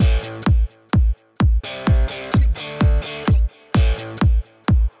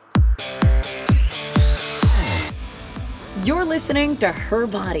listening to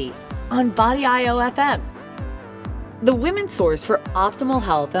HERBODY on Body IO FM, the women's source for optimal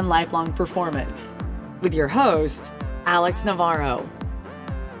health and lifelong performance, with your host, Alex Navarro.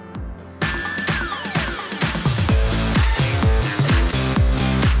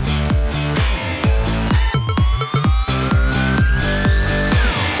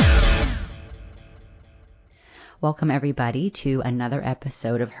 Welcome everybody to another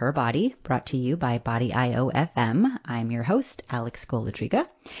episode of HERBODY, brought to you by Body IO FM. I'm your host, Alex Goladriga,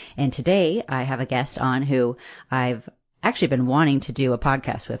 and today I have a guest on who I've actually been wanting to do a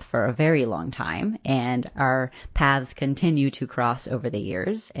podcast with for a very long time, and our paths continue to cross over the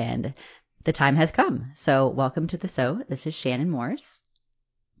years, and the time has come. So welcome to the show. This is Shannon Morse.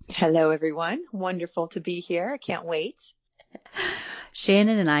 Hello, everyone. Wonderful to be here. I can't wait.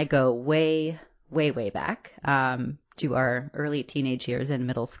 Shannon and I go way back to our early teenage years in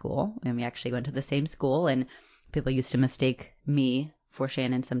middle school. And we actually went to the same school, and people used to mistake me for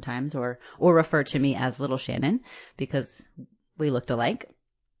Shannon sometimes, or refer to me as Little Shannon because we looked alike,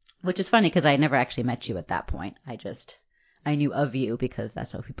 which is funny because I never actually met you at that point. I knew of you because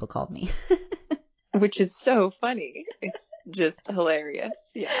that's what people called me. Which is so funny. It's just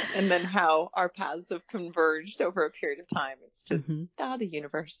hilarious. Yeah. And then how our paths have converged over a period of time. It's just, the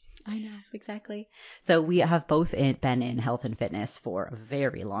universe. I know, exactly. So we have both been in health and fitness for a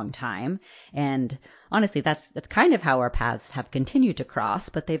very long time. And honestly, that's kind of how our paths have continued to cross,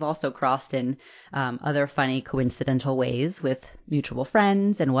 but they've also crossed in other funny coincidental ways with mutual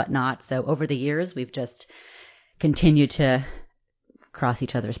friends and whatnot. So over the years, we've just continued to cross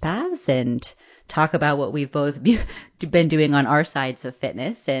each other's paths and talk about what we've both been doing on our sides of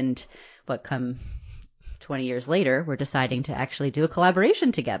fitness, and what come 20 years later, we're deciding to actually do a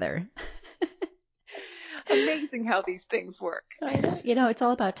collaboration together. Amazing how these things work. You know, it's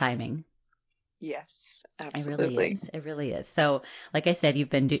all about timing. Yes, absolutely. It really is. So, like I said, you've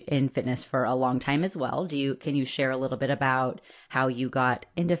been in fitness for a long time as well. Can you share a little bit about how you got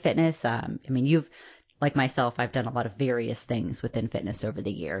into fitness? Like myself, I've done a lot of various things within fitness over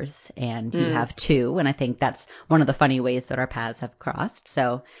the years, and you have too. And I think that's one of the funny ways that our paths have crossed.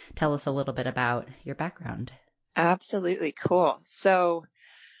 So tell us a little bit about your background. Absolutely. Cool. So,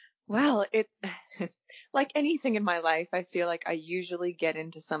 well, like anything in my life, I feel like I usually get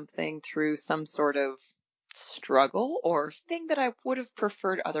into something through some sort of struggle or thing that I would have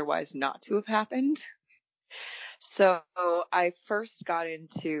preferred otherwise not to have happened. So I first got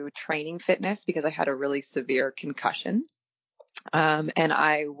into training fitness because I had a really severe concussion. And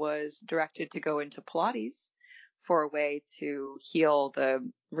I was directed to go into Pilates for a way to heal the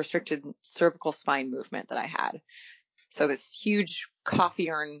restricted cervical spine movement that I had. So this huge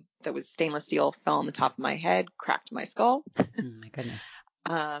coffee urn that was stainless steel fell on the top of my head, cracked my skull. Oh my goodness.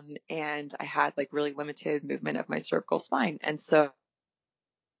 And I had like really limited movement of my cervical spine. And so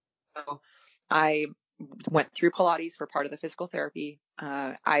I went through Pilates for part of the physical therapy.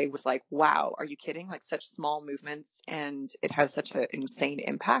 I was like, wow, are you kidding? Like such small movements, and it has such an insane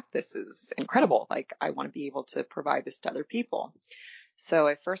impact. This is incredible. Like I want to be able to provide this to other people. So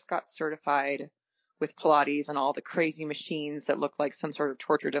I first got certified with Pilates and all the crazy machines that look like some sort of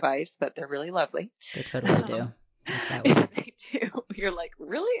torture device, but they're really lovely. They totally do. They do. You're like,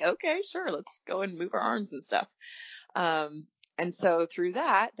 really? Okay, sure. Let's go and move our arms and stuff. And so through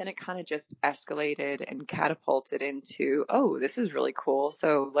that, then it kind of just escalated and catapulted into, oh, this is really cool.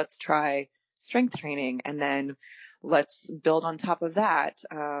 So let's try strength training. And then let's build on top of that.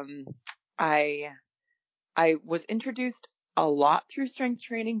 I was introduced a lot through strength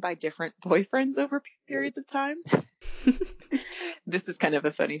training by different boyfriends over periods of time. This is kind of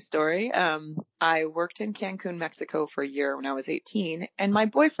a funny story. I worked in Cancun, Mexico for a year when I was 18. And my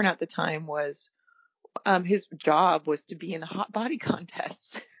boyfriend at the time was his job was to be in the hot body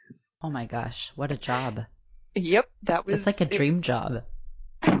contests. Oh my gosh, what a job. Yep, It's like a dream job.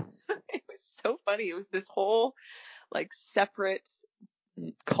 It was so funny. It was this whole like separate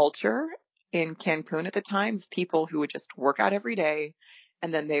culture in Cancun at the time of people who would just work out every day,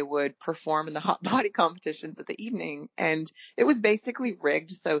 and then they would perform in the hot body competitions at the evening. And it was basically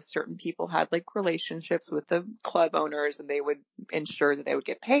rigged. So certain people had like relationships with the club owners, and they would ensure that they would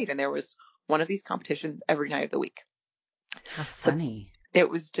get paid. And there was one of these competitions every night of the week. How funny. So it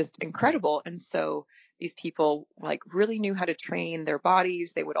was just incredible. And so these people like really knew how to train their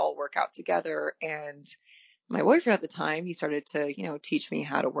bodies. They would all work out together. And my boyfriend at the time, he started to, teach me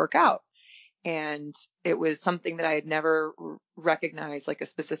how to work out. And it was something that I had never recognized like a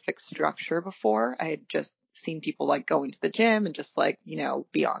specific structure before. I had just seen people like go into the gym and just like,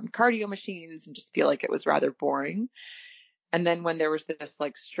 be on cardio machines and just feel like it was rather boring. And then when there was this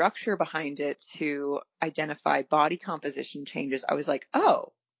like structure behind it to identify body composition changes, I was like,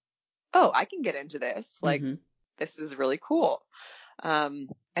 oh, I can get into this. Like, this is really cool. And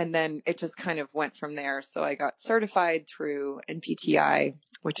then it just kind of went from there. So I got certified through NPTI,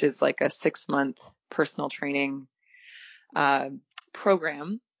 which is like a 6-month personal training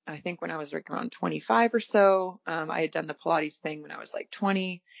program. I think when I was like around 25 or so, I had done the Pilates thing when I was like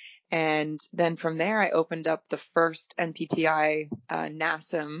 20. And then from there, I opened up the first NPTI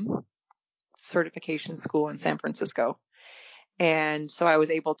NASM certification school in San Francisco. And so I was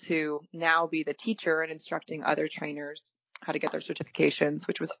able to now be the teacher and instructing other trainers how to get their certifications,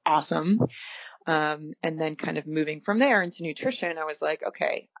 which was awesome. And then kind of moving from there into nutrition, I was like,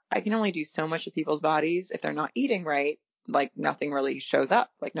 okay, I can only do so much with people's bodies. If they're not eating right, like nothing really shows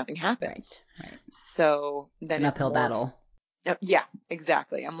up, like nothing happens. Right. So then it's an uphill battle. Yeah,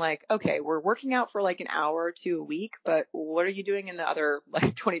 exactly. I'm like, okay, we're working out for like an hour or two a week, but what are you doing in the other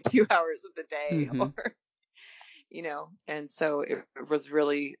like 22 hours of the day? Or, and so it was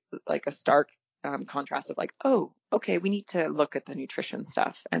really like a stark contrast of like, oh, okay, we need to look at the nutrition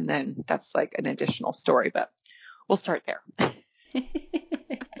stuff. And then that's like an additional story, but we'll start there.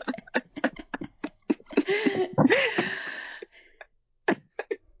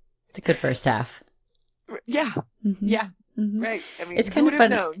 It's a good first half. Yeah. Yeah. Right. I mean, it's who kind would of have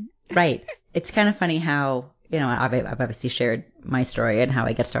fun. known? Right. It's kind of funny how, I've obviously shared my story and how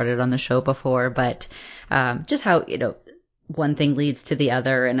I got started on the show before, but just how, one thing leads to the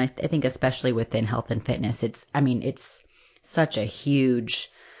other. And I think especially within health and fitness, it's such a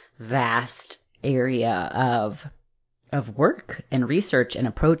huge, vast area of work and research and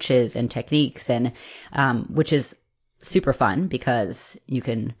approaches and techniques, and which is super fun because you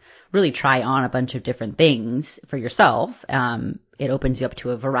can really try on a bunch of different things for yourself. It opens you up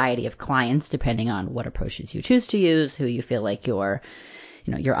to a variety of clients depending on what approaches you choose to use, who you feel like your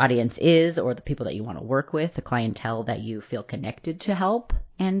audience is, or the people that you want to work with, the clientele that you feel connected to help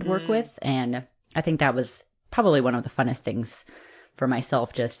and work with. And I think that was probably one of the funnest things for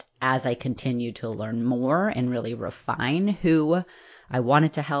myself, just as I continue to learn more and really refine who I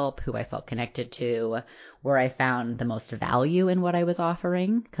wanted to help, who I felt connected to, where I found the most value in what I was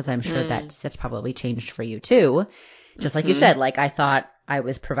offering. Because I'm sure that's probably changed for you too. Just like you said, like I thought I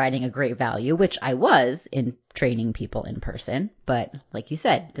was providing a great value, which I was in training people in person. But like you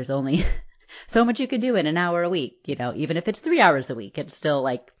said, there's only so much you can do in an hour a week. Even if it's 3 hours a week, it's still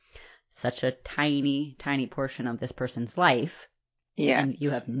like such a tiny, tiny portion of this person's life. Yes. And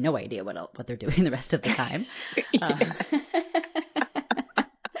you have no idea what they're doing the rest of the time.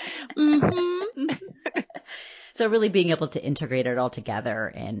 So really being able to integrate it all together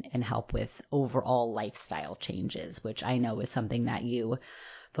and help with overall lifestyle changes, which I know is something that you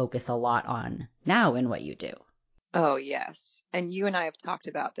focus a lot on now in what you do. Oh, yes. And you and I have talked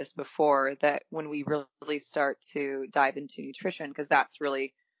about this before, that when we really start to dive into nutrition, because that's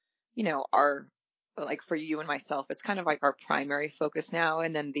really, our, like for you and myself, it's kind of like our primary focus now.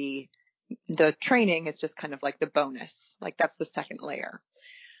 And then the training is just kind of like the bonus, like that's the second layer.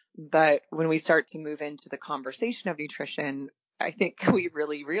 But when we start to move into the conversation of nutrition, I think we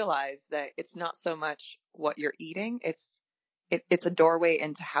really realize that it's not so much what you're eating. It's a doorway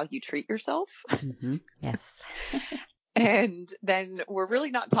into how you treat yourself. Yes. And then we're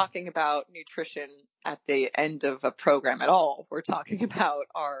really not talking about nutrition at the end of a program at all. We're talking about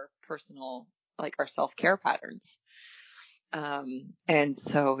our personal, like our self-care patterns. And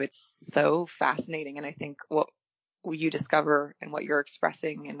so it's so fascinating. And I think what you discover and what you're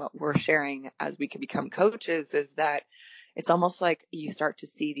expressing and what we're sharing as we can become coaches is that it's almost like you start to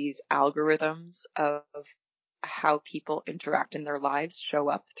see these algorithms of how people interact in their lives show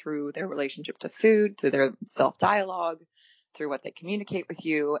up through their relationship to food, through their self-dialogue, through what they communicate with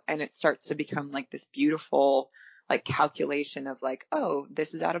you. And it starts to become like this beautiful like calculation of like, oh,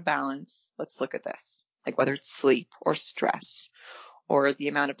 this is out of balance. Let's look at this. Like whether it's sleep or stress or the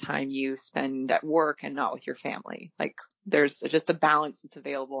amount of time you spend at work and not with your family. Like there's just a balance that's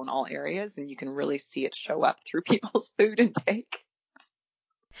available in all areas, and you can really see it show up through people's food intake.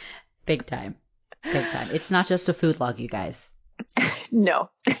 Big time. Big time. It's not just a food log, you guys. No,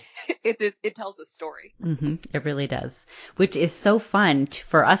 it tells a story. It really does, which is so fun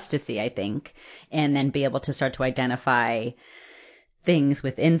for us to see, I think, and then be able to start to identify things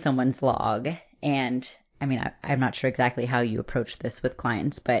within someone's log. And I mean, I'm not sure exactly how you approach this with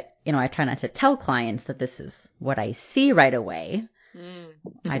clients, but, I try not to tell clients that this is what I see right away.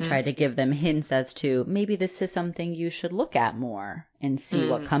 I try to give them hints as to maybe this is something you should look at more and see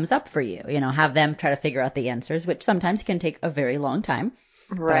what comes up for you. Have them try to figure out the answers, which sometimes can take a very long time.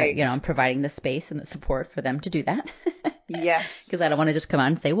 Right. But, I'm providing the space and the support for them to do that. Yes. Because I don't want to just come out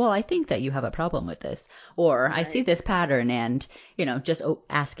and say, well, I think that you have a problem with this, or I see Right. this pattern, and, just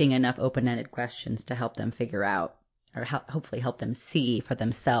asking enough open-ended questions to help them figure out, or hopefully help them see for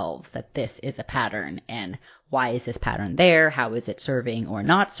themselves that this is a pattern, and why is this pattern there? How is it serving or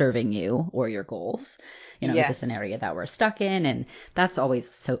not serving you or your goals? Is this an Yes. area that we're stuck in? And that's always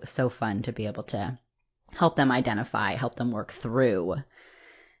so fun to be able to help them identify, help them work through,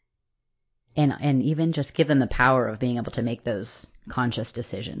 and even just give them the power of being able to make those conscious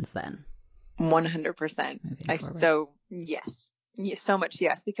decisions then. 100%. Yes. Yes, so much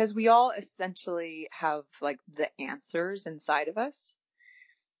yes, because we all essentially have like the answers inside of us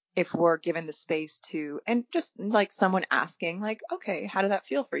if we're given the space to, and just like someone asking like, okay, how did that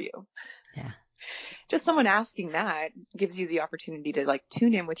feel for you? Yeah. Just someone asking that gives you the opportunity to like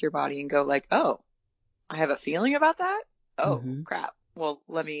tune in with your body and go like, oh, I have a feeling about that. Oh, crap. Well,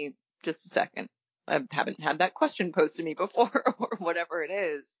 let me just a second. I haven't had that question posed to me before or whatever it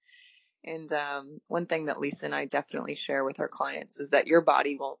is. And one thing that Lisa and I definitely share with our clients is that your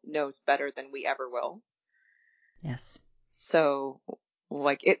body knows better than we ever will. Yes. So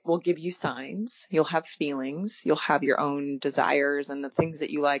like it will give you signs. You'll have feelings. You'll have your own desires and the things that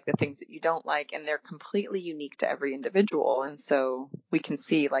you like, the things that you don't like, and they're completely unique to every individual. And so we can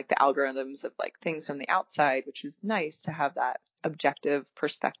see like the algorithms of like things from the outside, which is nice to have that objective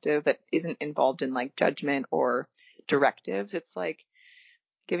perspective that isn't involved in like judgment or directives. It's like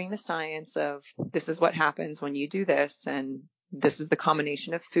giving the science of this is what happens when you do this, and this is the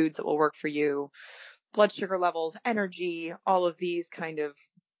combination of foods that will work for you, blood sugar levels, energy, all of these kind of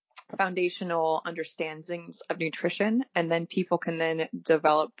foundational understandings of nutrition. And then people can then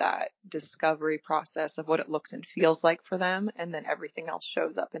develop that discovery process of what it looks and feels like for them. And then everything else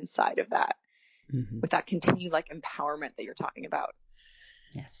shows up inside of that with that continued like empowerment that you're talking about.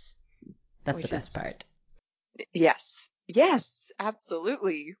 Yes. That's the best part. Yes. Yes,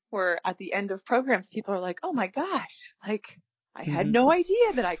 absolutely. Where at the end of programs, people are like, oh my gosh, like I had no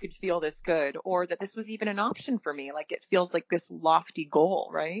idea that I could feel this good or that this was even an option for me. Like it feels like this lofty goal,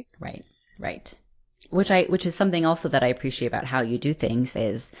 right? Right. Which is something also that I appreciate about how you do things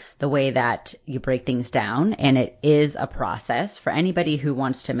is the way that you break things down. And it is a process for anybody who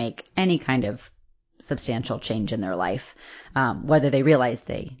wants to make any kind of substantial change in their life, whether they realize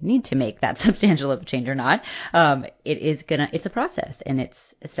they need to make that substantial of a change or not. It's a process, and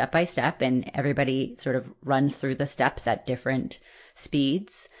it's step by step, and everybody sort of runs through the steps at different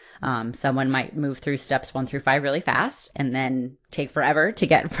speeds. Someone might move through steps 1 through 5 really fast and then take forever to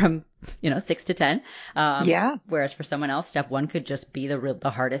get from 6 to 10. Whereas for someone else, step 1 could just be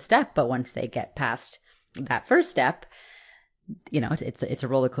the hardest step, but once they get past that first step, it's a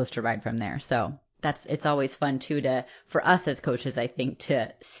roller coaster ride from there. So it's always fun too for us as coaches, I think,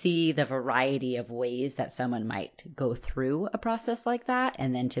 to see the variety of ways that someone might go through a process like that,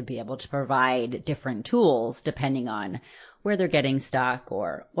 and then to be able to provide different tools depending on where they're getting stuck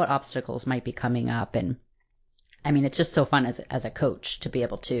or what obstacles might be coming up. And I mean, it's just so fun as a coach to be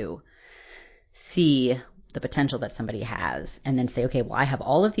able to see the potential that somebody has and then say, okay, well, I have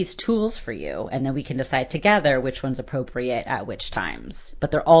all of these tools for you, and then we can decide together which one's appropriate at which times,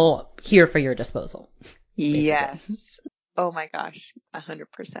 but they're all here for your disposal. Basically. Yes. Oh my gosh.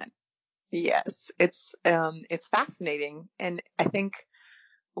 100%. Yes. It's fascinating. And I think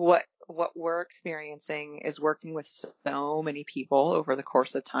what we're experiencing is working with so many people over the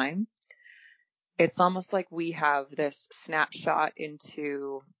course of time. It's almost like we have this snapshot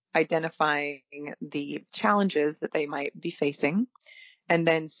into identifying the challenges that they might be facing and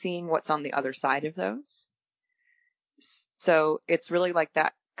then seeing what's on the other side of those. So it's really like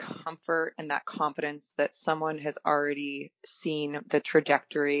that comfort and that confidence that someone has already seen the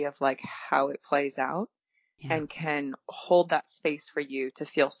trajectory of like how it plays out and can hold that space for you to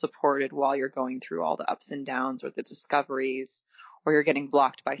feel supported while you're going through all the ups and downs or the discoveries, or you're getting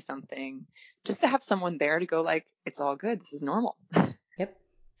blocked by something, just to have someone there to go like, it's all good. This is normal. Yep.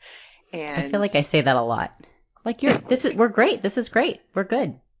 And I feel like I say that a lot. Like we're great. This is great. We're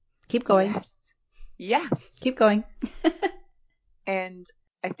good. Keep going. Yes. Keep going. And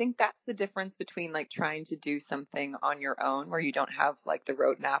I think that's the difference between like trying to do something on your own where you don't have like the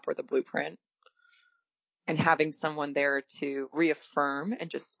roadmap or the blueprint, and having someone there to reaffirm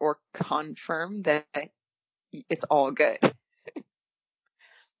and or confirm that it's all good.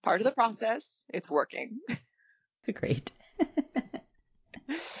 Part of the process, it's working. Great.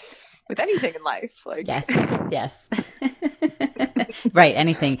 With anything in life, like yes. Right,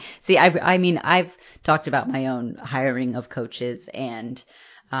 anything. See, I mean, I've talked about my own hiring of coaches, and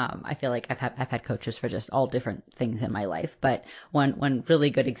I feel like I've had coaches for just all different things in my life, but one really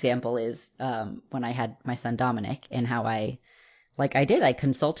good example is when I had my son Dominic, and how I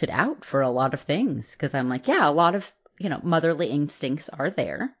consulted out for a lot of things, because I'm like, yeah, a lot of motherly instincts are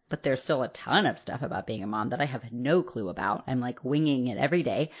there, but there's still a ton of stuff about being a mom that I have no clue about. I'm like winging it every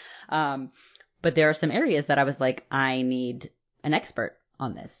day. But there are some areas that I was like, I need an expert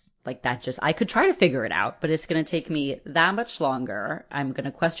on this. Like that I could try to figure it out, but it's going to take me that much longer. I'm going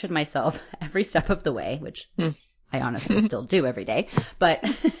to question myself every step of the way, which I honestly still do every day, but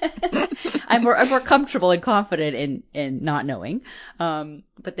I'm more comfortable and confident in not knowing.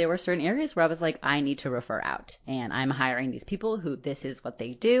 But there were certain areas where I was like, I need to refer out, and I'm hiring these people who this is what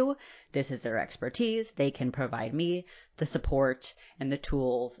they do. This is their expertise. They can provide me the support and the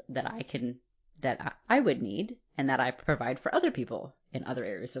tools that I would need, and that I provide for other people in other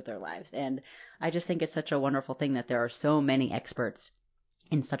areas of their lives. And I just think it's such a wonderful thing that there are so many experts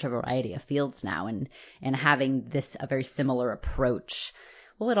in such a variety of fields now, and having a very similar approach.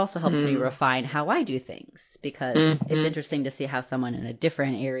 Well, it also helps me refine how I do things, because it's interesting to see how someone in a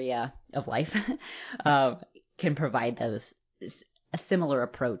different area of life can provide a similar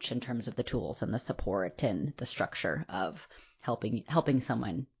approach in terms of the tools and the support and the structure of helping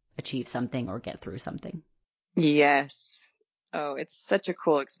someone achieve something or get through something. Yes. Oh, it's such a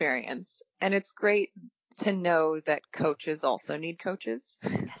cool experience. And it's great to know that coaches also need coaches.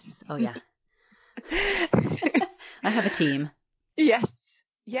 Yes. Oh, yeah. I have a team. Yes.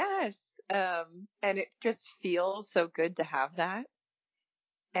 Yes. And it just feels so good to have that.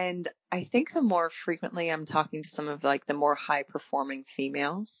 And I think the more frequently I'm talking to some of like the more high performing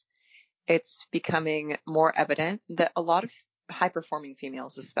females, it's becoming more evident that a lot of high performing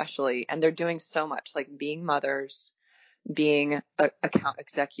females, especially, and they're doing so much, like being mothers, being account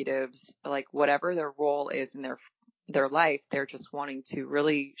executives, like whatever their role is in their life, they're just wanting to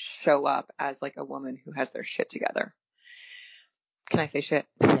really show up as like a woman who has their shit together. Can I say shit?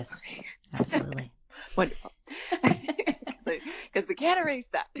 Yes, absolutely. Wonderful. Because we can't erase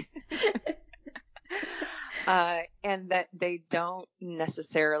that. And that they don't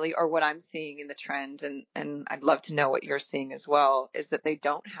necessarily, or what I'm seeing in the trend, and I'd love to know what you're seeing as well, is that they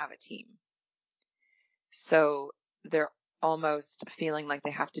don't have a team. So they're almost feeling like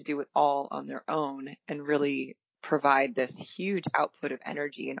they have to do it all on their own and really provide this huge output of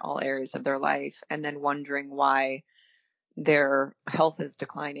energy in all areas of their life, and then wondering why their health is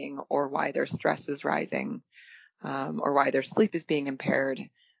declining, or why their stress is rising, or why their sleep is being impaired.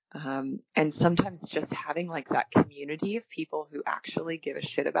 And sometimes just having like that community of people who actually give a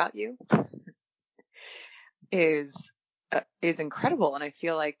shit about you is incredible. And I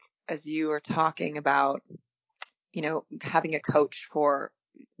feel like, as you are talking about, having a coach for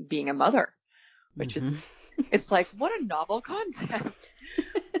being a mother, which is, it's like, what a novel concept.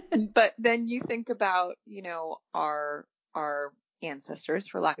 But then you think about, our ancestors,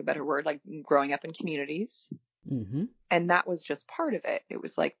 for lack of a better word, like growing up in communities. Mm-hmm. And that was just part of it. It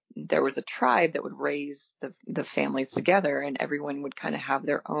was like there was a tribe that would raise the families together, and everyone would kind of have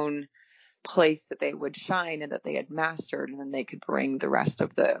their own place that they would shine and that they had mastered, and then they could bring the rest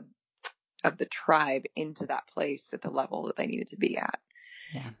of the tribe into that place at the level that they needed to be at.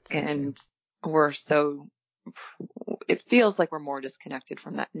 Yeah. And it feels like we're more disconnected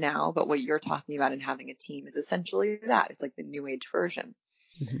from that now, but what you're talking about in having a team is essentially that. It's like the new age version.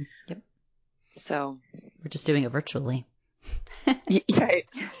 Mm-hmm. Yep. So we're just doing it virtually.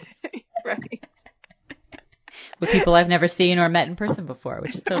 Right. Right. With people I've never seen or met in person before,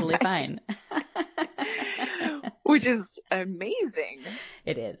 which is totally fine. Which is amazing.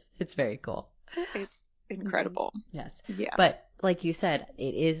 It is. It's very cool. It's incredible. Yes. Yeah. But like you said,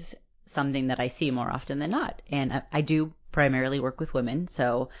 it is something that I see more often than not. And I do primarily work with women.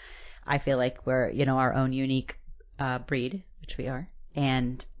 So I feel like we're, our own unique breed, which we are.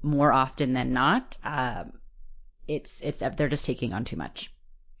 And more often than not, they're just taking on too much.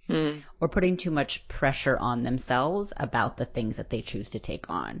 Or putting too much pressure on themselves about the things that they choose to take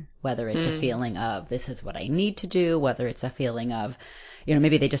on, whether it's a feeling of this is what I need to do, whether it's a feeling of,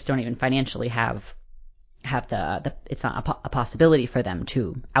 maybe they just don't even financially have it's not a possibility for them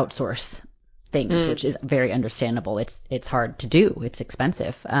to outsource things, which is very understandable. It's hard to do. It's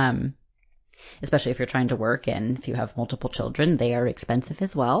expensive. Especially if you're trying to work, and if you have multiple children, they are expensive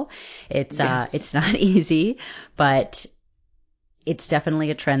as well. It's not easy, but it's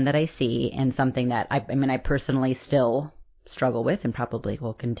definitely a trend that I see, and something that I personally still struggle with, and probably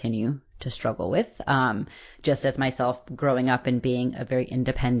will continue to struggle with, just as myself growing up and being a very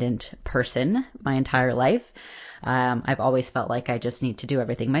independent person my entire life. I've always felt like I just need to do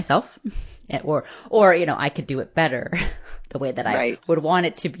everything myself, or I could do it better the way that I would want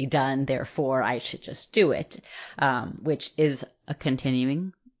it to be done. Therefore, I should just do it, which is a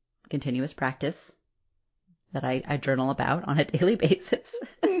continuous practice that I journal about on a daily basis,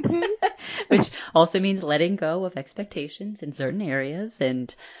 which also means letting go of expectations in certain areas.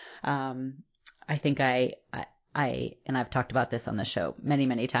 And I think and I've talked about this on the show many,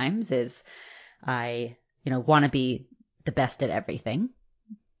 many times, is I, want to be the best at everything.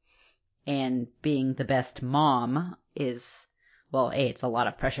 And being the best mom is, well, it's a lot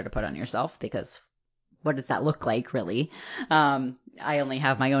of pressure to put on yourself, because what does that look like, really? I only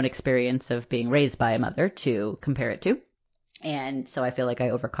have my own experience of being raised by a mother to compare it to. And so I feel like I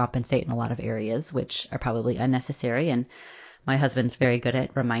overcompensate in a lot of areas, which are probably unnecessary. And my husband's very good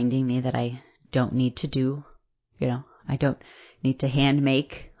at reminding me that I don't need to do, I don't need to hand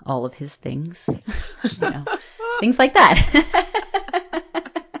make all of his things, things like that.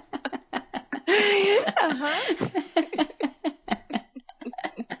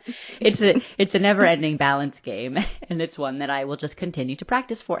 It's a never-ending balance game, and it's one that I will just continue to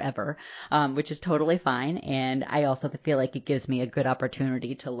practice forever, which is totally fine. And I also feel like it gives me a good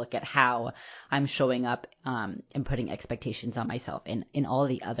opportunity to look at how I'm showing up and putting expectations on myself in all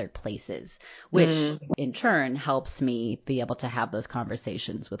the other places, which in turn helps me be able to have those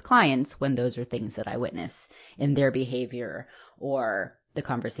conversations with clients when those are things that I witness in their behavior or the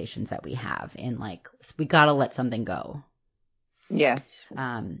conversations that we have. And we got to let something go. Yes.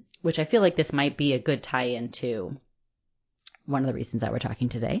 Which I feel like this might be a good tie-in to one of the reasons that we're talking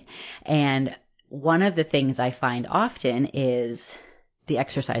today. And one of the things I find often is the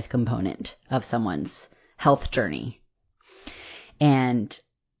exercise component of someone's health journey. And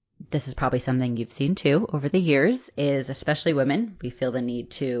this is probably something you've seen too over the years, is especially women, we feel the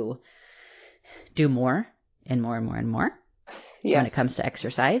need to do more and more and more and more when it comes to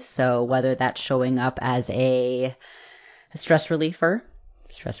exercise. So whether that's showing up as a stress reliever,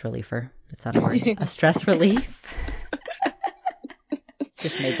 that's not a word, a stress relief.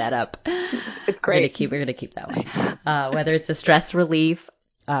 Just made that up. It's great. We're going to keep that one. Whether it's a stress relief,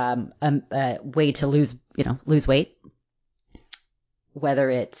 a way to lose weight, whether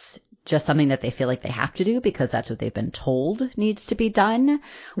it's just something that they feel like they have to do because that's what they've been told needs to be done,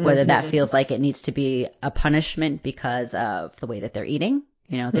 whether that feels like it needs to be a punishment because of the way that they're eating.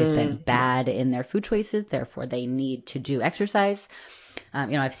 They've been bad in their food choices, therefore they need to do exercise.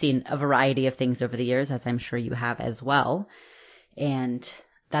 I've seen a variety of things over the years, as I'm sure you have as well. And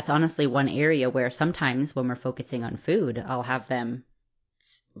that's honestly one area where sometimes when we're focusing on food, I'll have them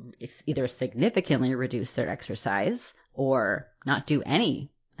either significantly reduce their exercise or not do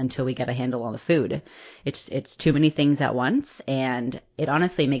any until we get a handle on the food. It's too many things at once, and it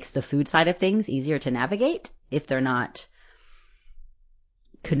honestly makes the food side of things easier to navigate if they're not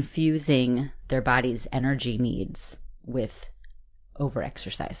confusing their body's energy needs with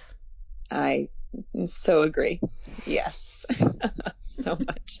over-exercise. I so agree. Yes, so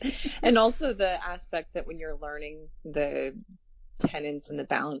much. And also the aspect that when you're learning the tenets and the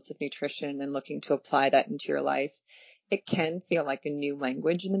balance of nutrition and looking to apply that into your life, it can feel like a new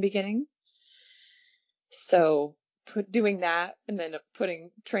language in the beginning. So doing that and then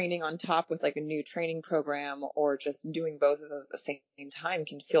putting training on top with like a new training program, or just doing both of those at the same time,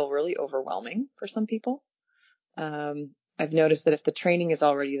 can feel really overwhelming for some people. I've noticed that if the training is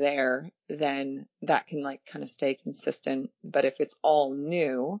already there, then that can kind of stay consistent. But if it's all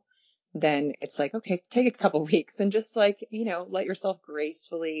new, then it's like, okay, take a couple weeks and just let yourself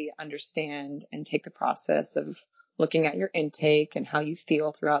gracefully understand and take the process of looking at your intake and how you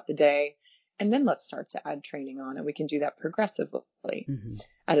feel throughout the day. And then let's start to add training on, and we can do that progressively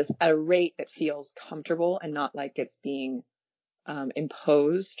at a rate that feels comfortable and not like it's being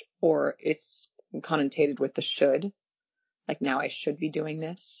imposed, or it's connotated with the should. Like, now I should be doing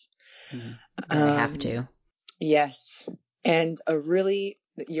this. I have to. Yes. And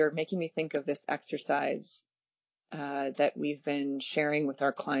you're making me think of this exercise that we've been sharing with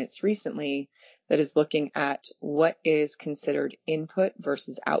our clients recently, that is looking at what is considered input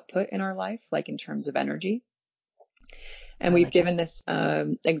versus output in our life, like in terms of energy. And we've given this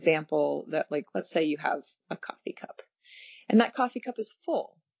example that, let's say you have a coffee cup, and that coffee cup is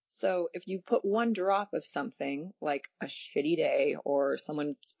full. So if you put one drop of something, like a shitty day or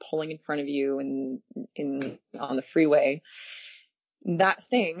someone's pulling in front of you on the freeway, that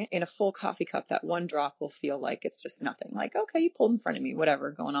thing in a full coffee cup, that one drop will feel like it's just nothing. Like, okay, you pulled in front of me,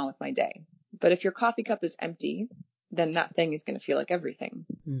 whatever, going on with my day. But if your coffee cup is empty, then that thing is going to feel like everything.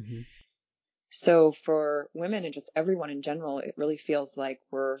 So for women and just everyone in general, it really feels like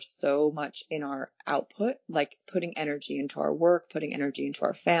we're so much in our output, like putting energy into our work, putting energy into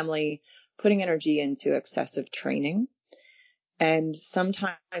our family, putting energy into excessive training. And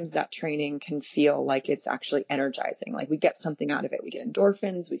sometimes that training can feel like it's actually energizing. Like we get something out of it. We get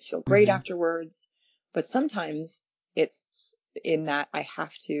endorphins. We feel great afterwards. But sometimes it's in that I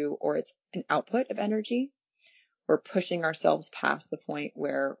have to, or it's an output of energy. We're pushing ourselves past the point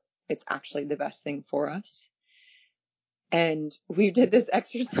where it's actually the best thing for us. And we did this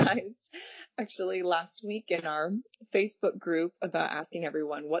exercise actually last week in our Facebook group about asking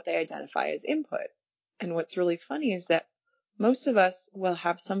everyone what they identify as input. And what's really funny is that most of us will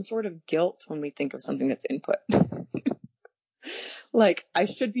have some sort of guilt when we think of something that's input. Like, I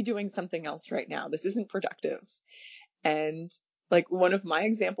should be doing something else right now. This isn't productive. And like one of my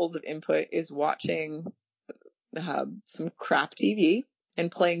examples of input is watching some crap TV and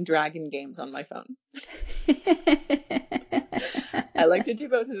playing dragon games on my phone. I like to do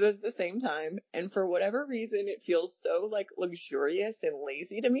both of those at the same time. And for whatever reason, it feels so like luxurious and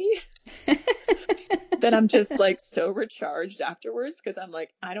lazy to me that I'm just like so recharged afterwards because I'm like,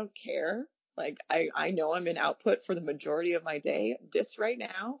 I don't care. Like, I know I'm in output for the majority of my day. This right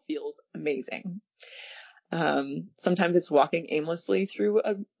now feels amazing. Sometimes it's walking aimlessly through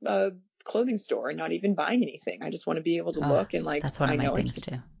a clothing store and not even buying anything. I just want to be able to look and like, that's one of my things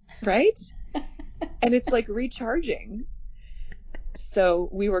too. Right? And it's like recharging. So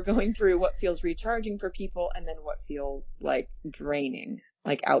we were going through what feels recharging for people and then what feels like draining,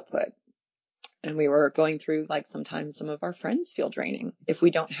 like output. And we were going through like sometimes some of our friends feel draining if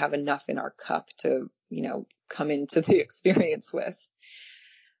we don't have enough in our cup to, come into the experience with.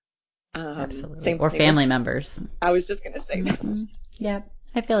 Absolutely. Or family members. I was just going to say that. Yeah.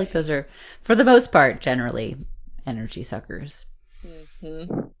 I feel like those are, for the most part, generally energy suckers.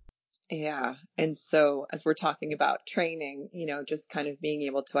 Yeah. And so as we're talking about training, just kind of being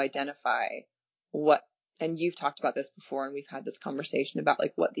able to identify what, and you've talked about this before, and we've had this conversation about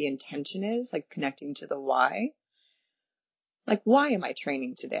like what the intention is, like connecting to the why. Like, why am I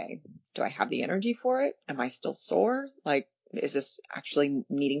training today? Do I have the energy for it? Am I still sore? Like, is this actually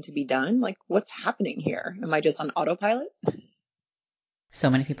needing to be done? Like, what's happening here? Am I just on autopilot? So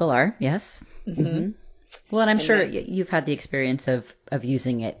many people are, yes. Well, and I'm sure you've had the experience of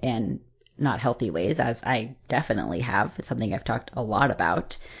using it in not healthy ways, as I definitely have. It's something I've talked a lot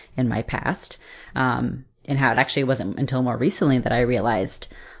about in my past, and how it actually wasn't until more recently that I realized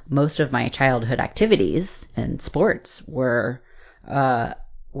most of my childhood activities and sports were a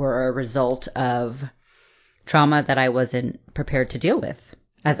result of trauma that I wasn't prepared to deal with.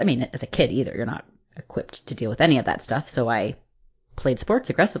 As a kid either, you're not equipped to deal with any of that stuff, so I played sports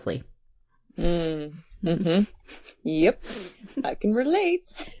aggressively. Yep, I can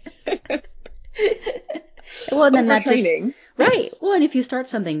relate. Well, and then that training. Right. Well, and if you start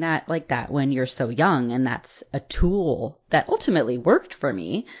something like that when you're so young, and that's a tool that ultimately worked for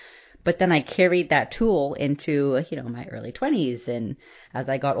me, but then I carried that tool into, my early 20s, and as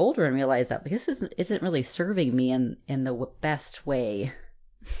I got older and realized that this isn't really serving me in the best way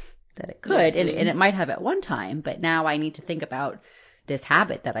that it could, and it might have at one time, but now I need to think about this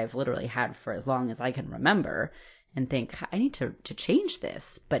habit that I've literally had for as long as I can remember and think, I need to change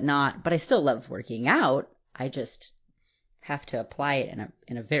this, but I still love working out. I just have to apply it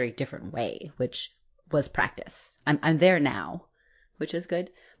in a very different way, which was practice. I'm there now, which is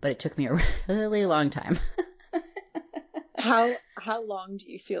good, but it took me a really long time. How long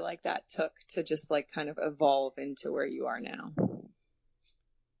do you feel like that took to just like kind of evolve into where you are now?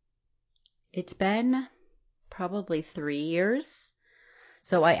 It's been probably 3 years.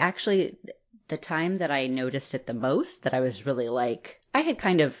 So the time that I noticed it the most, that I was really like, I had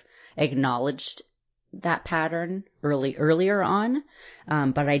kind of acknowledged that pattern earlier on,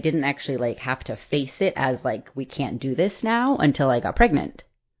 but I didn't actually like have to face it as like, we can't do this now, until I got pregnant.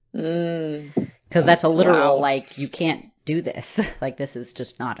 Because that's a literal, like, you can't do this. Like, this is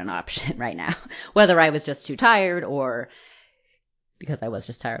just not an option right now. Whether I was just too tired, or because I was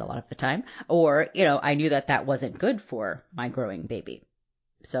just tired a lot of the time, or, I knew that wasn't good for my growing baby.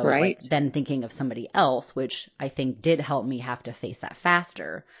 So like then thinking of somebody else, which I think did help me have to face that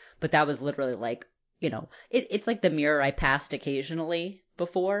faster. But that was literally like, it's like the mirror I passed occasionally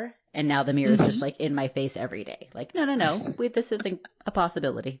before, and now the mirror is just like in my face every day. Like, no, wait, this isn't a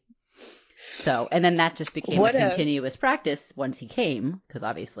possibility. So, and then that just became a continuous practice once he came, because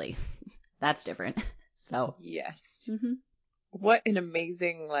obviously that's different. So yes. What an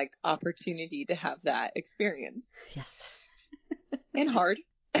amazing like opportunity to have that experience. Yes. And hard.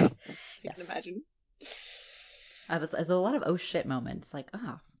 I can imagine. There's a lot of oh shit moments, like,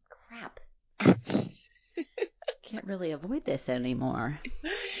 oh crap. Can't really avoid this anymore.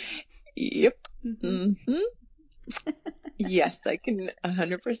 Yep. Mm-hmm. Yes, I can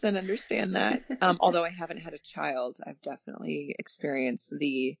 100% understand that. Although I haven't had a child, I've definitely experienced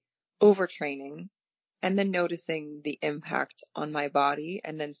the overtraining and then noticing the impact on my body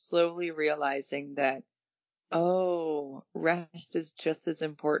and then slowly realizing that, oh, rest is just as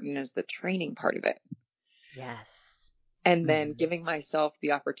important as the training part of it. Yes. And then giving myself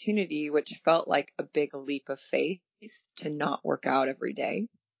the opportunity, which felt like a big leap of faith, to not work out every day.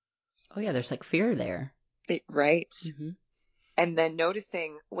 Oh, yeah, there's like fear there. Right? Mm-hmm. And then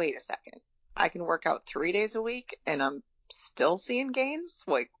noticing, wait a second, I can work out 3 days a week and I'm still seeing gains?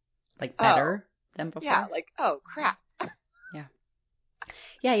 Like better than before? Yeah, like, oh, crap. Yeah.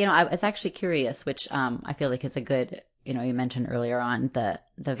 Yeah, you know, I was actually curious, which I feel like is a good, you know, you mentioned earlier on the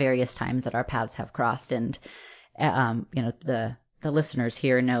various times that our paths have crossed. And, you know, the listeners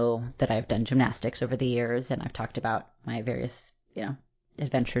here know that I've done gymnastics over the years and I've talked about my various, you know,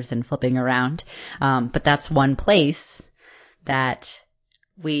 adventures in flipping around. But that's one place that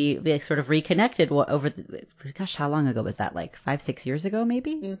we sort of reconnected over gosh, how long ago was that? Like 5-6 years ago,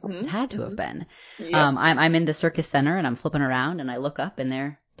 maybe? Mm-hmm, It had to have been. Yep. I'm in the circus center and I'm flipping around and I look up and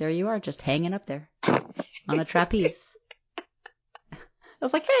there you are, just hanging up there on a trapeze. I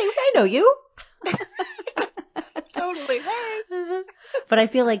was like, hey, I know you. Totally. Hey. But I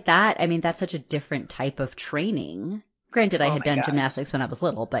feel like that, I mean, that's such a different type of training. Granted, I had done gymnastics when I was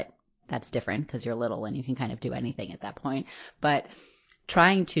little, but that's different because you're little and you can kind of do anything at that point. But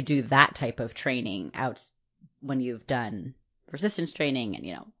trying to do that type of training out when you've done resistance training and,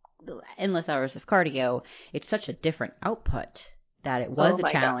 you know, endless hours of cardio, it's such a different output that it was a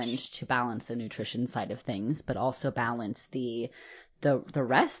challenge to balance the nutrition side of things, but also balance the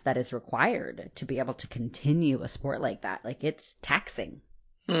rest that is required to be able to continue a sport like that. Like, it's taxing.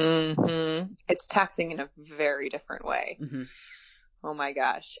 Mm-hmm. It's taxing in a very different way. Mm-hmm. Oh my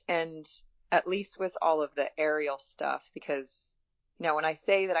gosh. And at least with all of the aerial stuff, because now when I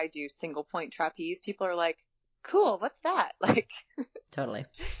say that I do single point trapeze, people are like, cool, what's that? Like, totally.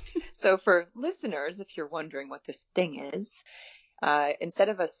 So for listeners, if you're wondering what this thing is, instead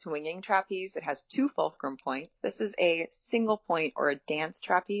of a swinging trapeze that has 2 fulcrum points, this is a single point or a dance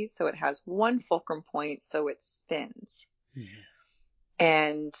trapeze. So it has 1 fulcrum point, so it spins. Mm-hmm.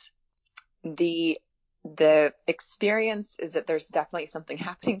 And the experience is that there's definitely something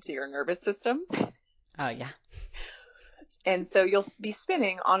happening to your nervous system. Oh, yeah. And so you'll be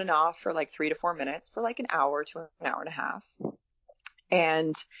spinning on and off for like 3 to 4 minutes for like an hour to an hour and a half.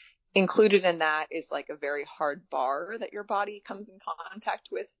 And included in that is like a very hard bar that your body comes in contact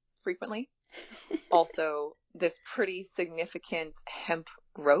with frequently. Also, this pretty significant hemp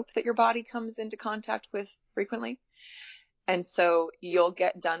rope that your body comes into contact with frequently. And so you'll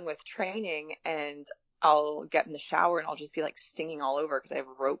get done with training and I'll get in the shower and I'll just be like stinging all over because I have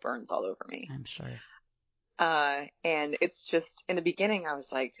rope burns all over me. I'm sure. And it's just, in the beginning, I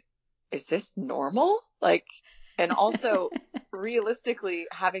was like, is this normal? Like, and also realistically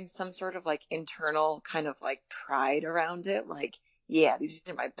having some sort of like internal kind of like pride around it. Like, yeah, these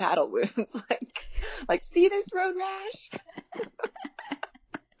are my battle wounds. like, see this road rash?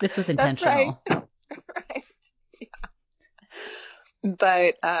 This was intentional. That's right. Right. Yeah.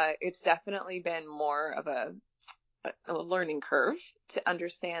 But, it's definitely been more of a learning curve to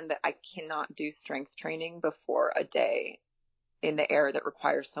understand that I cannot do strength training before a day in the air that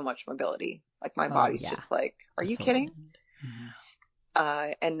requires so much mobility. Like my body's just like, are you kidding?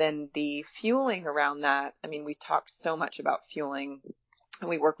 Mm-hmm. And then the fueling around that, I mean, we talked so much about fueling and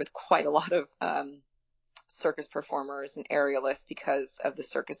we work with quite a lot of circus performers and aerialists because of the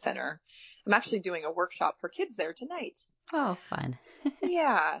circus center. I'm actually doing a workshop for kids there tonight. Oh, fun.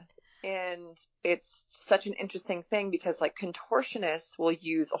 Yeah. And it's such an interesting thing because like contortionists will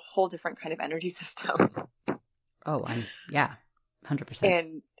use a whole different kind of energy system. Oh, yeah,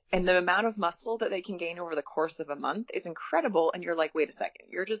 100%. And the amount of muscle that they can gain over the course of a month is incredible. And you're like, wait a second,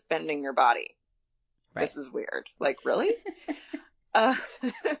 you're just bending your body. Right. This is weird. Like, really? But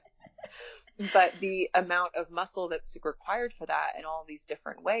the amount of muscle that's required for that in all these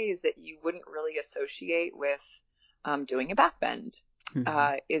different ways that you wouldn't really associate with doing a back bend.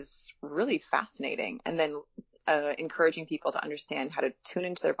 Mm-hmm. Is really fascinating. And then encouraging people to understand how to tune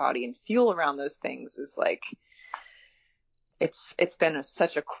into their body and fuel around those things is like, it's been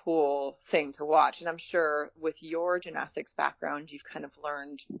such a cool thing to watch. And I'm sure with your gymnastics background, you've kind of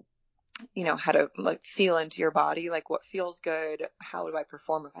learned, you know, how to like feel into your body, like what feels good. How do I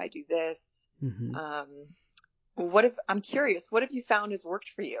perform if I do this? Mm-hmm. I'm curious, what have you found has worked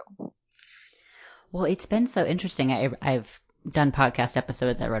for you? Well, it's been so interesting. I've done podcast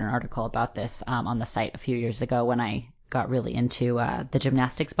episodes. I wrote an article about this on the site a few years ago when I got really into the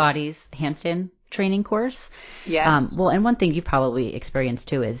gymnastics bodies handstand training course. Yes. Well, and one thing you've probably experienced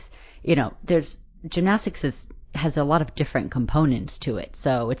too is, there's gymnastics has a lot of different components to it.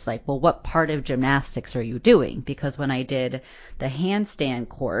 So it's like, well, what part of gymnastics are you doing? Because when I did the handstand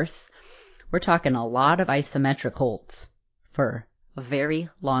course, we're talking a lot of isometric holds for a very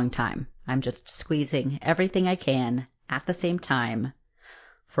long time. I'm just squeezing everything I can at the same time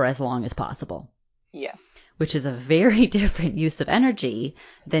for as long as possible. Yes. Which is a very different use of energy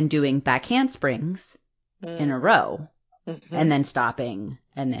than doing back handsprings in a row and then stopping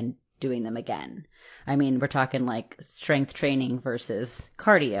and then doing them again. I mean, we're talking like strength training versus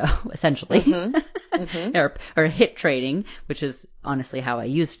cardio, essentially, or HIIT training, which is honestly how I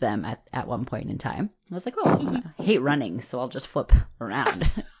used them at one point in time. I was like, oh, I hate running, so I'll just flip around.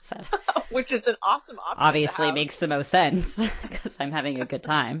 So, which is an awesome option. Obviously makes the most sense because I'm having a good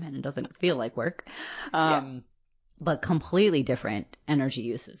time and it doesn't feel like work. Yes. But completely different energy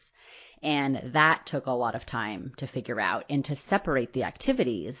uses. And that took a lot of time to figure out and to separate the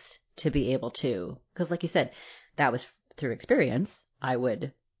activities to be able to, because like you said, that was through experience.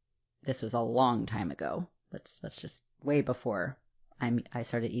 This was a long time ago. Let's just way before I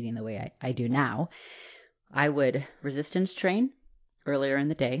started eating the way I do now. I would resistance train earlier in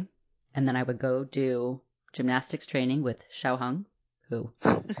the day, and then I would go do gymnastics training with Xiaoheng, who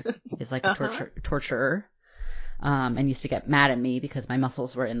is like a torturer. And used to get mad at me because my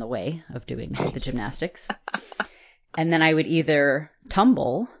muscles were in the way of doing the gymnastics. And then I would either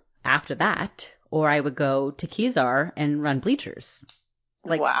tumble after that, or I would go to Kezar and run bleachers.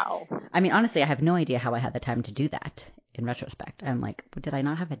 Wow. I mean, honestly, I have no idea how I had the time to do that in retrospect. I'm like, did I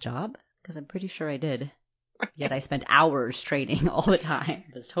not have a job? Because I'm pretty sure I did. Yet I spent hours training all the time.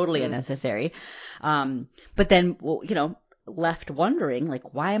 It was totally unnecessary. But then, left wondering,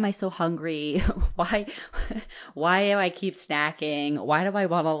 like, why am I so hungry? Why do I keep snacking? Why do I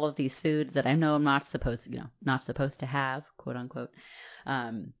want all of these foods that I know I'm not supposed to have, quote unquote?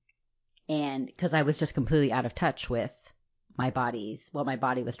 And because I was just completely out of touch with what my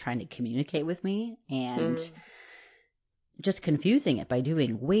body was trying to communicate with me, and just confusing it by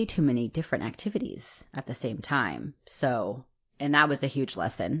doing way too many different activities at the same time. And that was a huge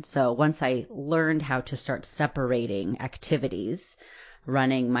lesson. So once I learned how to start separating activities,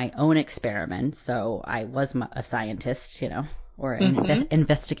 running my own experiments, so I was a scientist, or an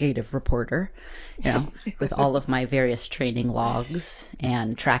investigative reporter, with all of my various training logs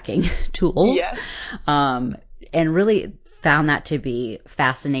and tracking tools. Yes. And really found that to be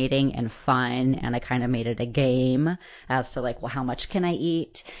fascinating and fun, and I kind of made it a game as to like, well, how much can I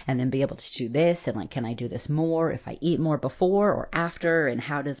eat, and then be able to do this, and like, can I do this more if I eat more before or after, and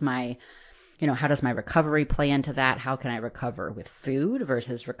how does my recovery play into that? How can I recover with food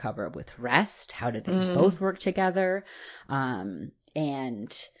versus recover with rest? How do they both work together? And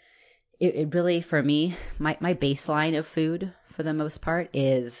it really, for me, my baseline of food for the most part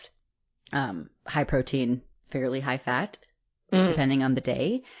is high protein, fairly high fat, depending on the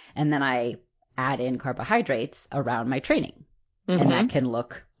day. And then I add in carbohydrates around my training. And that can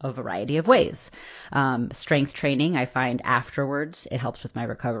look a variety of ways. Strength training, I find afterwards, it helps with my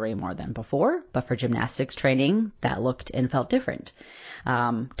recovery more than before. But for gymnastics training, that looked and felt different.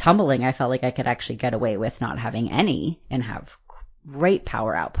 Tumbling, I felt like I could actually get away with not having any and have great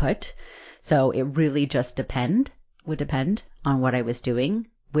power output. So it really just would depend on what I was doing,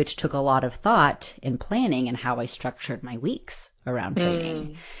 which took a lot of thought in planning and how I structured my weeks around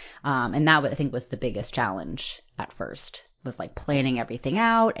training. And that, I think, was the biggest challenge at first, was like planning everything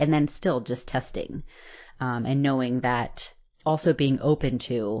out and then still just testing. And knowing that, also being open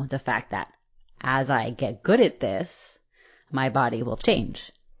to the fact that as I get good at this, my body will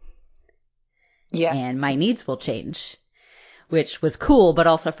change. Yes. And my needs will change, which was cool, but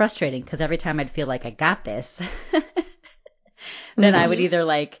also frustrating because every time I'd feel like I got this, then I would either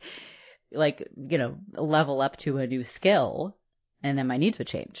level up to a new skill, and then my needs would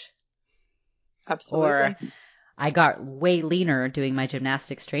change. Absolutely. Or I got way leaner doing my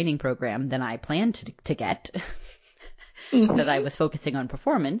gymnastics training program than I planned to get, because I was focusing on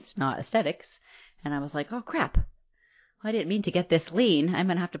performance, not aesthetics. And I was like, oh crap, well, I didn't mean to get this lean. I'm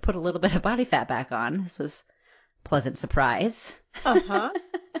going to have to put a little bit of body fat back on. This was a pleasant surprise.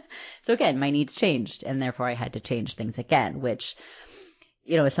 So again, my needs changed, and therefore I had to change things again, which,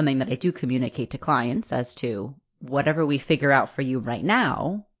 is something that I do communicate to clients as to whatever we figure out for you right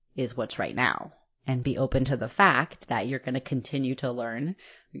now is what's right now, and be open to the fact that you're going to continue to learn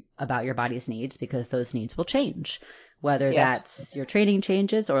about your body's needs because those needs will change, whether that's your training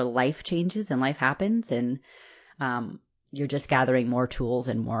changes or life changes and life happens. And, you're just gathering more tools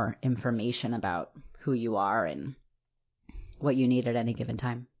and more information about who you are and what you need at any given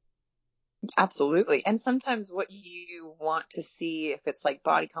time. Absolutely. And sometimes what you want to see, if it's like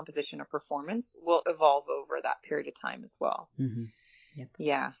body composition or performance, will evolve over that period of time as well. Mm-hmm. Yep.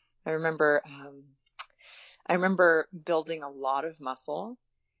 Yeah. I remember building a lot of muscle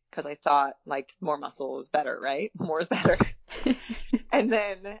because I thought like more muscle is better, right? More is better. And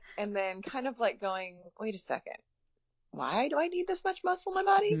then kind of like going, wait a second, why do I need this much muscle in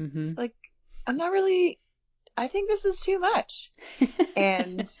my body? Mm-hmm. Like, I think this is too much.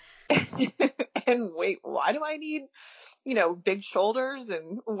 And, and wait, why do I need, big shoulders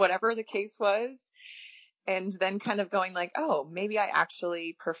and whatever the case was? And then kind of going like, oh, maybe I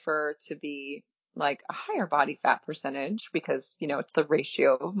actually prefer to be like a higher body fat percentage because, it's the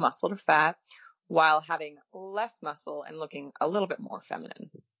ratio of muscle to fat while having less muscle and looking a little bit more feminine.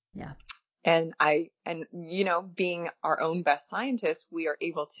 Yeah. And being our own best scientists, we are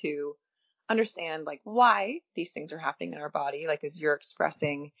able to understand like why these things are happening in our body. Like as you're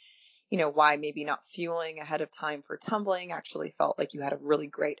expressing, why maybe not fueling ahead of time for tumbling actually felt like you had a really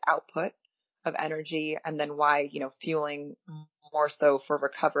great output of energy. And then why, fueling more so for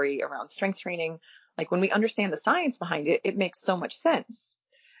recovery around strength training. Like when we understand the science behind it, it makes so much sense.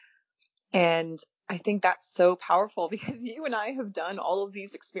 And I think that's so powerful because you and I have done all of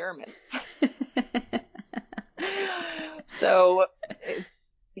these experiments. So it's,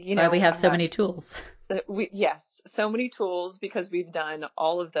 why we have so many tools. Yes, so many tools because we've done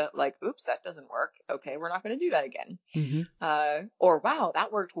all of the like, oops, that doesn't work. Okay, we're not going to do that again. Mm-hmm. Or wow,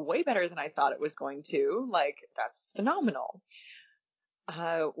 that worked way better than I thought it was going to. Like, that's phenomenal.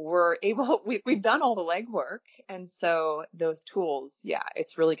 We've done all the legwork. And so those tools, yeah,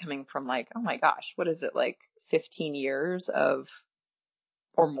 it's really coming from like, oh my gosh, what is it, like 15 years of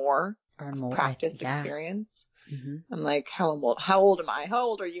or more practice experience? Mm-hmm. I'm like, how old am I? How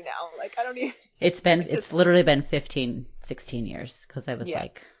old are you now? Like, I don't even. It's literally been 15, 16 years because I was yes.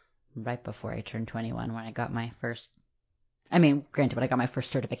 like right before I turned 21 when I got my first, granted, when I got my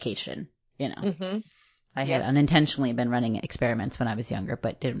first certification, Mm-hmm. I had unintentionally been running experiments when I was younger,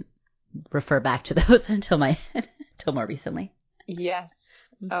 but didn't refer back to those until more recently. Yes.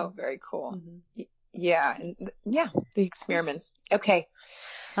 Mm-hmm. Oh, very cool. Mm-hmm. Yeah. And the experiments. Okay.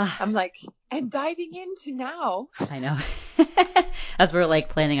 I'm like, and diving into now. I know. As we're like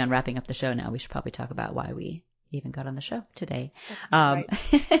planning on wrapping up the show now, we should probably talk about why we even got on the show today. That's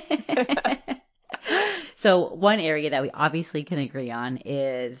right. So one area that we obviously can agree on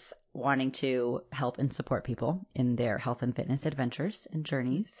is wanting to help and support people in their health and fitness adventures and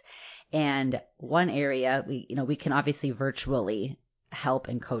journeys. And one area we can obviously virtually help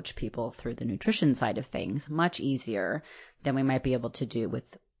and coach people through the nutrition side of things much easier than we might be able to do with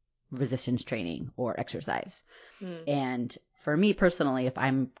resistance training or exercise. And for me personally, if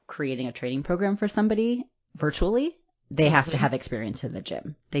I'm creating a training program for somebody virtually, they have to have experience in the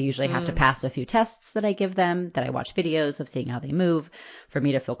gym. They usually have to pass a few tests that I give them, that I watch videos of seeing how they move for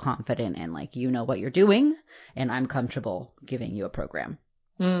me to feel confident and like, what you're doing and I'm comfortable giving you a program.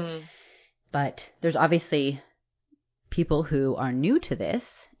 But there's obviously people who are new to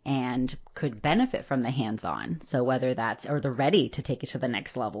this and could benefit from the hands-on. So whether that's, or they're ready to take it to the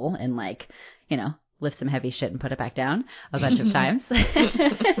next level and like, lift some heavy shit and put it back down a bunch of times,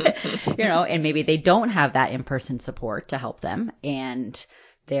 and maybe they don't have that in-person support to help them. And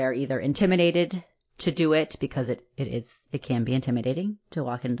they're either intimidated to do it because it can be intimidating to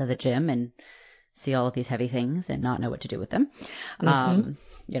walk into the gym and see all of these heavy things and not know what to do with them.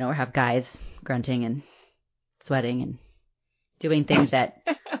 Or have guys grunting and sweating and doing things that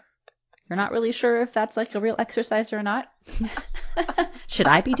you're not really sure if that's like a real exercise or not. Should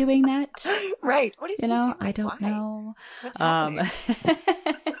I be doing that? Right. What is he doing? I don't know. What's happening?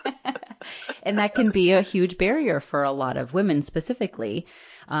 And that can be a huge barrier for a lot of women specifically,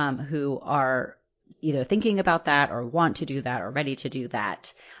 who are either thinking about that or want to do that or ready to do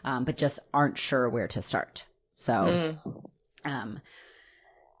that, but just aren't sure where to start. So,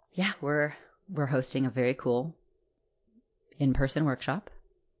 we're hosting a very cool in-person workshop.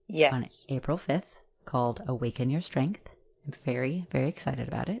 Yes. On April 5th called Awaken Your Strength. I'm very, very excited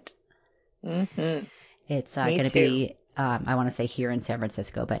about it. Mm-hmm. It's going to be, I want to say here in San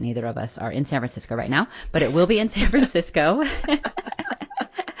Francisco, but neither of us are in San Francisco right now, but it will be in San Francisco.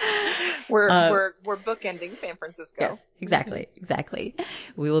 We're bookending San Francisco. Yes, exactly.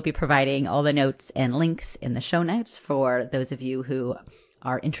 We will be providing all the notes and links in the show notes for those of you who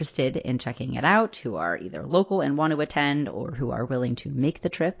are interested in checking it out, who are either local and want to attend or who are willing to make the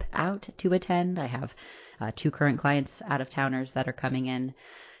trip out to attend. I have 2 current clients out of towners that are coming in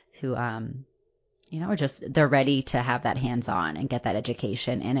who, or just they're ready to have that hands-on and get that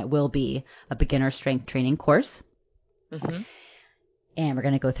education. And it will be a beginner strength training course. Mm-hmm. And we're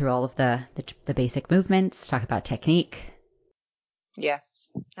going to go through all of the basic movements, talk about technique. Yes,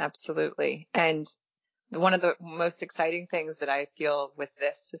 absolutely. And one of the most exciting things that I feel with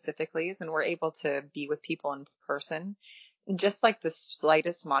this specifically is when we're able to be with people in person, just like the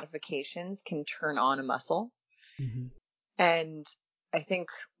slightest modifications can turn on a muscle. Mm-hmm. And I think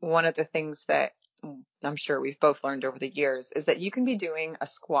one of the things that I'm sure we've both learned over the years is that you can be doing a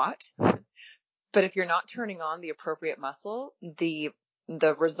squat, but if you're not turning on the appropriate muscle, the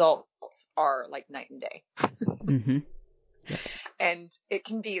results are like night and day. Mm-hmm. And it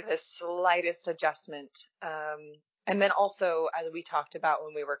can be the slightest adjustment. And then also, as we talked about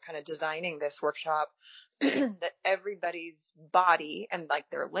when we were kind of designing this workshop, that everybody's body and like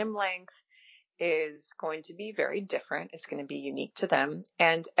their limb length is going to be very different. It's going to be unique to them.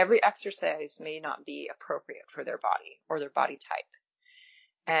 And every exercise may not be appropriate for their body or their body type.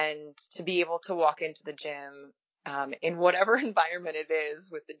 And to be able to walk into the gym in whatever environment it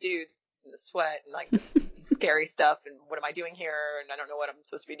is with the dudes and the sweat and like this scary stuff and what am I doing here and I don't know what I'm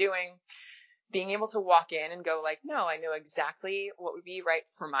supposed to be doing, being able to walk in and go like, no, I know exactly what would be right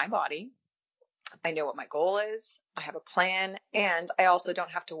for my body. I know what my goal is. I have a plan. And I also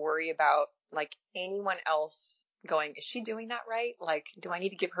don't have to worry about like anyone else going, is she doing that right? Like, do I need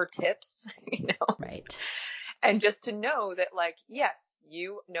to give her tips? Right. And just to know that like, yes,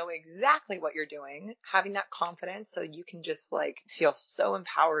 you know exactly what you're doing, having that confidence so you can just like feel so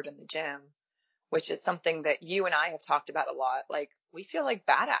empowered in the gym, which is something that you and I have talked about a lot. Like we feel like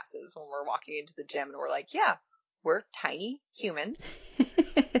badasses when we're walking into the gym and we're like, yeah, we're tiny humans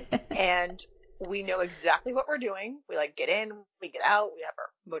and we know exactly what we're doing. We like get in, we get out, we have our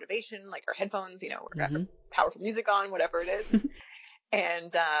motivation, like our headphones, we're got our powerful music on, whatever it is.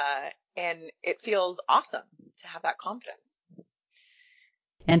 And it feels awesome to have that confidence.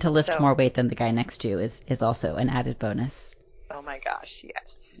 And to lift more weight than the guy next to you is also an added bonus. Oh my gosh,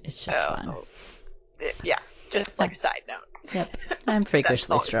 yes. It's just fun. Yeah, just like a side note. Yep. I'm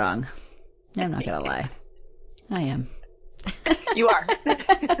freakishly strong. I'm not going to lie. I am. You are.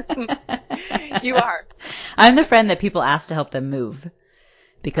 You are. I'm the friend that people ask to help them move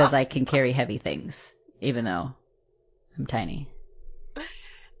because I can carry heavy things, even though I'm tiny.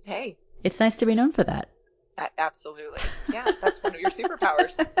 Hey. It's nice to be known for that. Absolutely. Yeah, that's one of your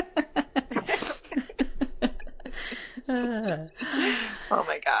superpowers. Oh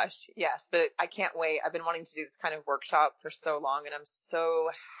my gosh. Yes, but I can't wait. I've been wanting to do this kind of workshop for so long, and I'm so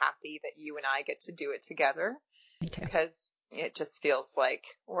happy that you and I get to do it together. Me too. Because it just feels like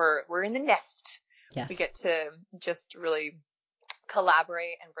we're in the nest. Yes. We get to just really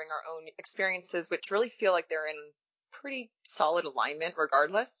collaborate and bring our own experiences, which really feel like they're in pretty solid alignment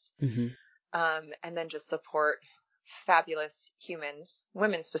regardless. Mm-hmm. And then just support fabulous humans,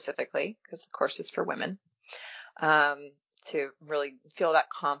 women specifically, because the course is for women, to really feel that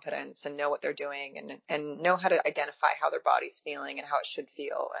confidence and know what they're doing and know how to identify how their body's feeling and how it should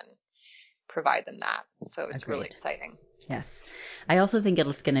feel and provide them that. So it's really exciting. Yes. I also think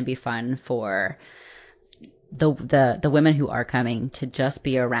it's going to be fun for the women who are coming to just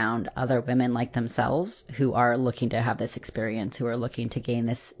be around other women like themselves who are looking to have this experience, who are looking to gain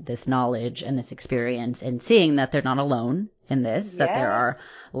this knowledge and this experience, and seeing that they're not alone in this, yes. That there are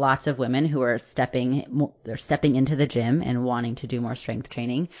lots of women who are stepping into the gym and wanting to do more strength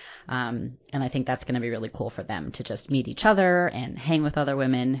training. And I think that's going to be really cool for them to just meet each other and hang with other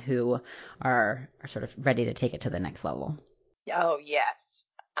women who are sort of ready to take it to the next level. Oh, yes,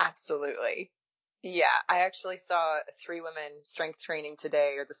 absolutely. Yeah, I actually saw 3 women strength training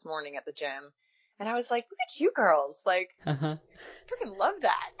today or this morning at the gym. And I was like, look at you girls. Like, freaking love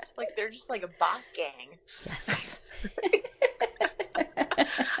that. Like, they're just like a boss gang. Yes.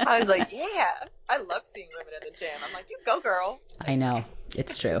 I was like, yeah, I love seeing women in the gym. I'm like, you go, girl. I know.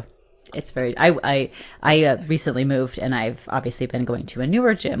 It's true. It's very, I recently moved and I've obviously been going to a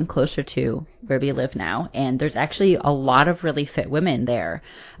newer gym closer to where we live now. And there's actually a lot of really fit women there,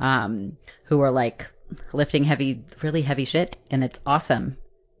 who are like lifting really heavy shit. And it's awesome.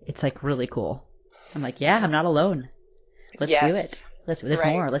 It's like really cool. I'm like, yeah, I'm not alone. Let's do it. There's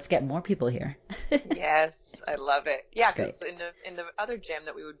more. Let's get more people here. Yes. I love it. Yeah. Cause in the other gym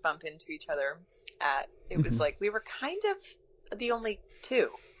that we would bump into each other at, it was like, we were kind of the only 2.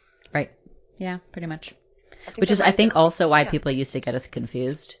 Right. Yeah, pretty much. Which is, I think, also why people used to get us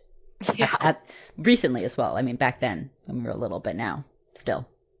confused. Yeah. Recently as well. I mean, back then when we were little, but now still.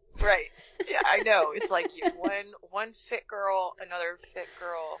 Right. Yeah, I know. It's like one fit girl, another fit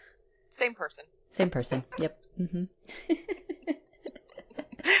girl, same person. Same person. Yep. Mm-hmm.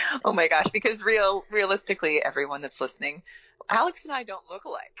 Oh my gosh, because realistically, everyone that's listening, Alex and I don't look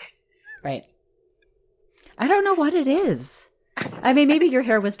alike. Right. I don't know what it is. I mean, maybe your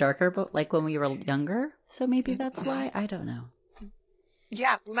hair was darker, but like when we were younger, so maybe that's why. I don't know.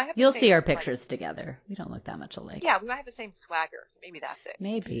 Yeah, we might have You'll the same, see our pictures together. We don't look that much alike. Yeah, we might have the same swagger. Maybe that's it.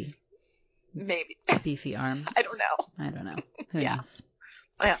 Maybe. Beefy arms. I don't know. Who knows?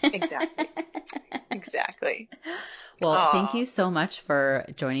 Yeah, exactly. Exactly. Well, thank you so much for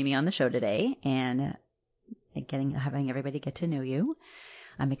joining me on the show today and having everybody get to know you.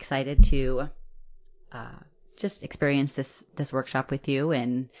 I'm excited to just experience this workshop with you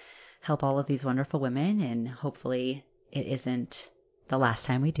and help all of these wonderful women. And hopefully it isn't the last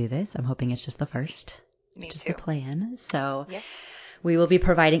time we do this. I'm hoping it's just the first. Me just too. The plan. So yes. We will be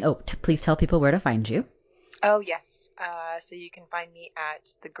providing. Please tell people where to find you. Oh, yes. So you can find me at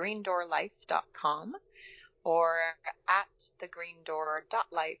thegreendoorlife.com or at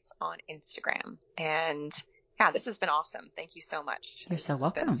thegreendoor.life on Instagram. And yeah, this has been awesome. Thank you so much. You're so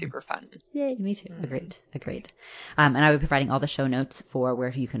welcome. It's been super fun. Yay, me too. Agreed. And I will be providing all the show notes for where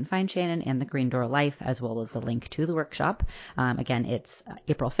you can find Shannon and the Green Door Life, as well as the link to the workshop. Again, it's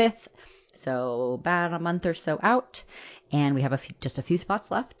April 5th, so about a month or so out, and we have just a few spots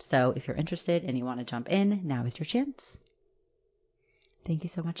left. So if you're interested and you want to jump in, now is your chance. Thank you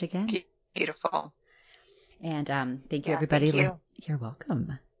so much again. Beautiful. And thank you, everybody. Thank you. You're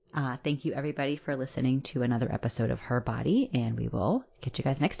welcome. Thank you, everybody, for listening to another episode of Her Body, and we will catch you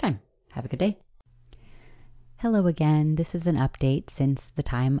guys next time. Have a good day. Hello again. This is an update since the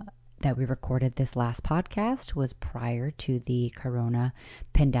time that we recorded this last podcast was prior to the corona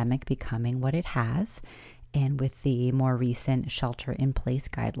pandemic becoming what it has. And with the more recent shelter-in-place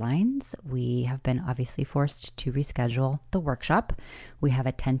guidelines, we have been obviously forced to reschedule the workshop. We have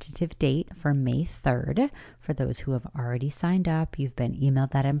a tentative date for May 3rd. For those who have already signed up, you've been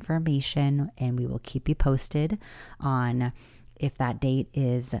emailed that information, and we will keep you posted on if that date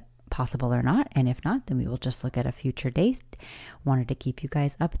is possible or not. And if not, then we will just look at a future date. Wanted to keep you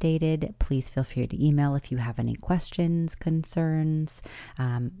guys updated. Please feel free to email if you have any questions, concerns.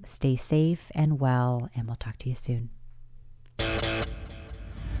 Stay safe and well, and we'll talk to you soon.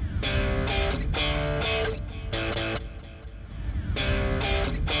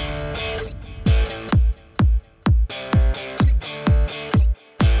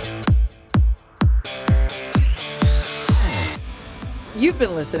 You've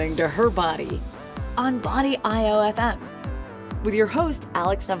been listening to Her Body on Body IOFM with your host,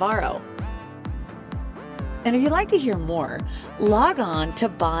 Alex Navarro. And if you'd like to hear more, log on to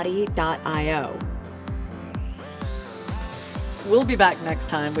body.io. We'll be back next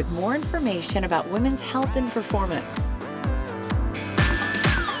time with more information about women's health and performance.